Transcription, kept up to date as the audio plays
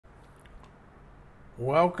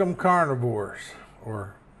Welcome carnivores,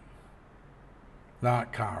 or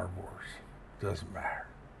not carnivores, doesn't matter.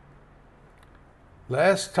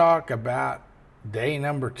 Let's talk about day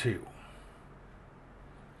number 2.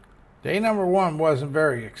 Day number 1 wasn't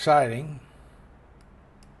very exciting.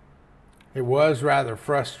 It was rather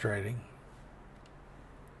frustrating.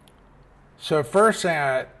 So first thing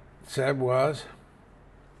I said was,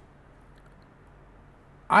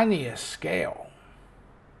 I need a scale.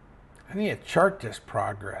 I need to chart this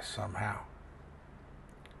progress somehow.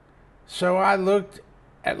 So I looked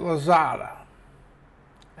at Lazada.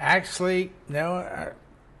 Actually, no, I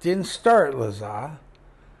didn't start at Lazada.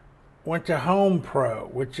 Went to Home Pro,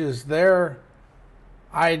 which is their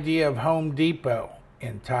idea of Home Depot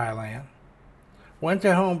in Thailand. Went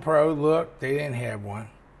to Home Pro, looked, they didn't have one.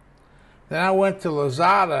 Then I went to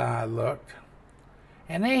Lazada and I looked,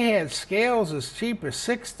 and they had scales as cheap as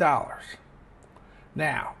 $6.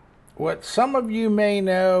 Now, what some of you may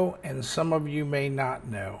know and some of you may not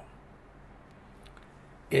know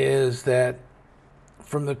is that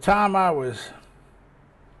from the time I was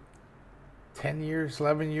 10 years,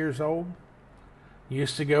 11 years old,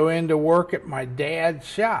 used to go into work at my dad's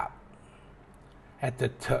shop at the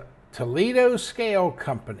Toledo Scale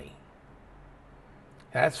Company.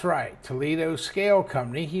 That's right, Toledo Scale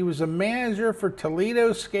Company. He was a manager for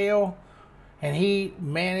Toledo Scale, and he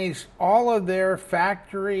managed all of their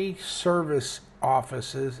factory service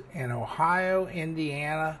offices in Ohio,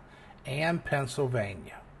 Indiana, and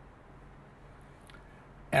Pennsylvania.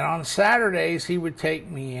 And on Saturdays, he would take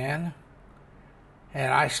me in,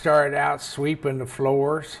 and I started out sweeping the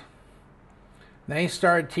floors. Then he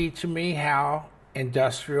started teaching me how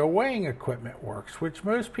industrial weighing equipment works, which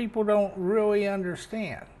most people don't really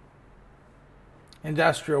understand.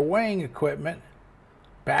 Industrial weighing equipment,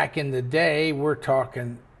 back in the day, we're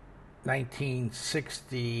talking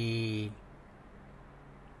 1960,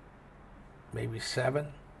 maybe 7.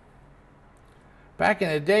 Back in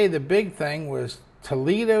the day, the big thing was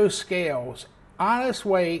Toledo scales, honest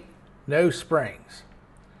weight, no springs.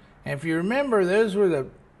 And if you remember, those were the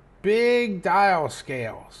big dial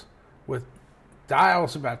scales with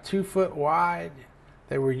dials about 2 foot wide.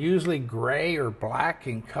 They were usually gray or black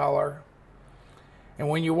in color. And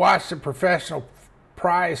when you watched a professional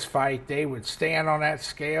prize fight, they would stand on that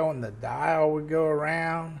scale and the dial would go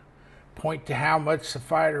around, point to how much the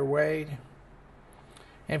fighter weighed.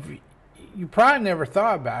 And if you probably never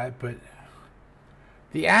thought about it, but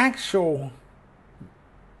the actual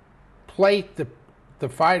plate the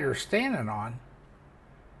fighter's standing on,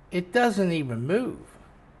 it doesn't even move.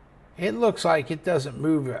 It looks like it doesn't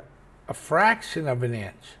move a fraction of an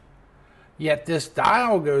inch. Yet this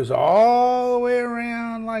dial goes all the way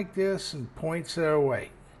around like this and points their weight.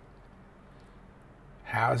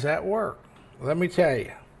 How does that work? Let me tell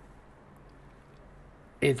you.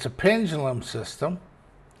 It's a pendulum system,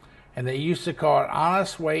 and they used to call it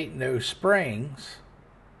honest weight, no springs.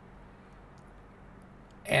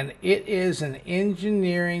 And it is an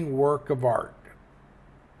engineering work of art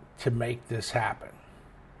to make this happen.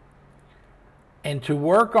 And to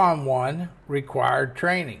work on one required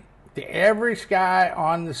training. The average guy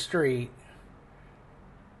on the street,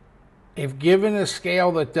 if given a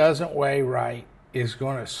scale that doesn't weigh right, is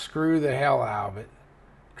going to screw the hell out of it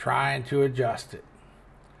trying to adjust it.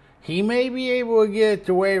 He may be able to get it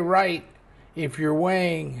to weigh right if you're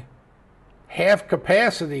weighing half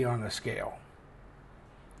capacity on the scale.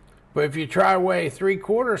 But if you try to weigh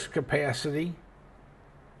 3/4 capacity,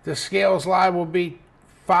 the scale's liable to be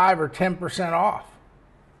 5 or 10% off.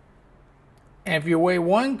 And if you weigh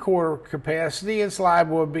 1/4 capacity, it's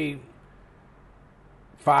liable to be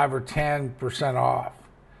 5 or 10% off.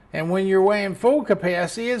 And when you're weighing full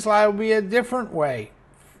capacity, it's liable to be a different way,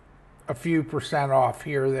 a few percent off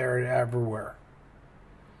here, there, and everywhere.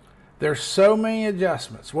 There's so many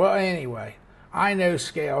adjustments. Well, anyway, I know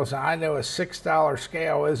scales, and I know a $6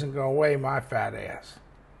 scale isn't going to weigh my fat ass.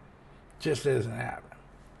 Just isn't happening.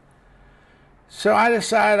 So I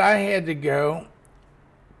decided I had to go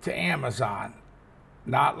to Amazon,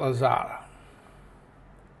 not Lazada.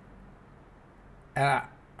 And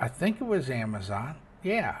I think it was Amazon.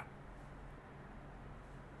 Yeah.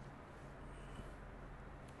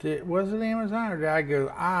 Was it Amazon or did I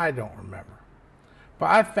go? I don't remember. But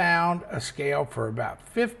I found a scale for about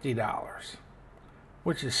 $50,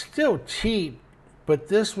 which is still cheap, but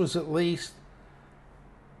this was at least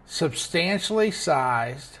substantially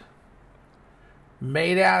sized,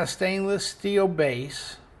 made out of stainless steel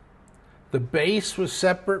base. The base was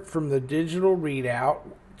separate from the digital readout,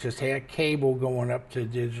 just had a cable going up to the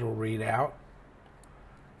digital readout.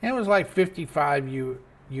 And it was like $55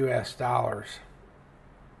 US.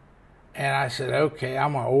 And I said, okay,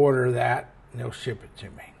 I'm going to order that, and they'll ship it to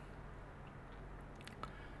me.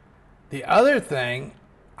 The other thing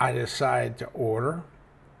I decided to order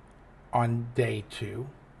on day 2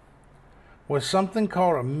 was something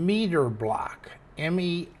called a meter block,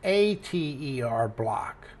 MEATER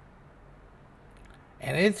block.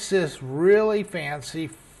 And it's this really fancy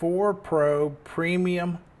 4-probe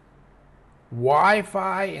premium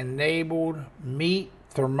Wi-Fi enabled meat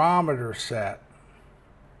thermometer set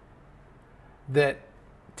that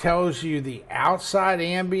tells you the outside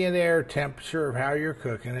ambient air temperature of how you're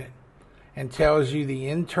cooking it and tells you the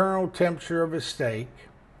internal temperature of a steak,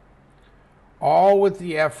 all with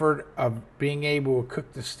the effort of being able to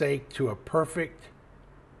cook the steak to a perfect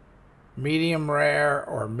medium rare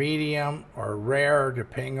or medium or rare,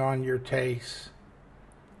 depending on your taste.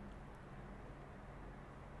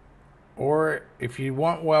 Or if you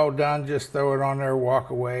want well done, just throw it on there,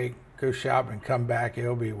 walk away, go shop and come back,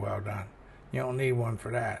 it'll be well done. You don't need one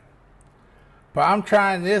for that. But I'm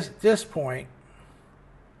trying this point.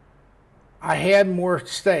 I had more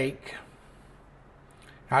steak.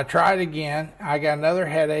 I tried again. I got another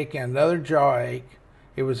headache and another jaw ache.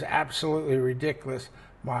 It was absolutely ridiculous.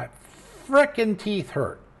 My frickin' teeth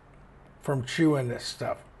hurt from chewing this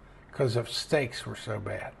stuff because the steaks were so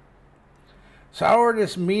bad. So I ordered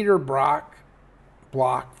this meter block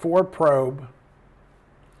 4-probe,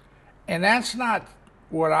 and that's not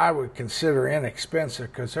what I would consider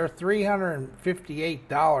inexpensive, because they're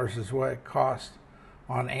 $358 is what it cost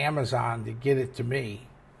on Amazon to get it to me.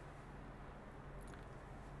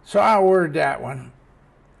 So I ordered that one,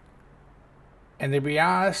 and to be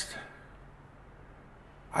honest,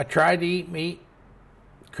 I tried to eat meat,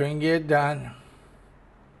 couldn't get it done,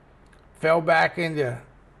 fell back into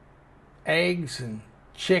eggs and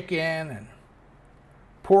chicken and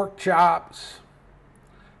pork chops,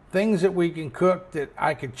 things that we can cook that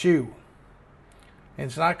I could chew. And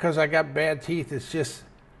it's not because I got bad teeth, it's just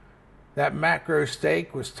that macro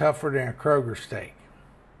steak was tougher than a Kroger steak.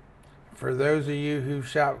 For those of you who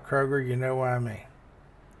shop Kroger, you know what I mean.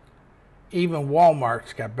 Even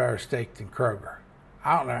Walmart's got better steak than Kroger.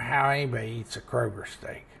 I don't know how anybody eats a Kroger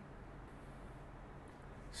steak.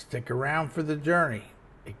 Stick around for the journey.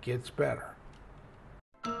 It gets better.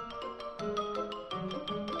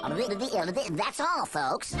 That's all,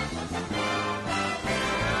 folks.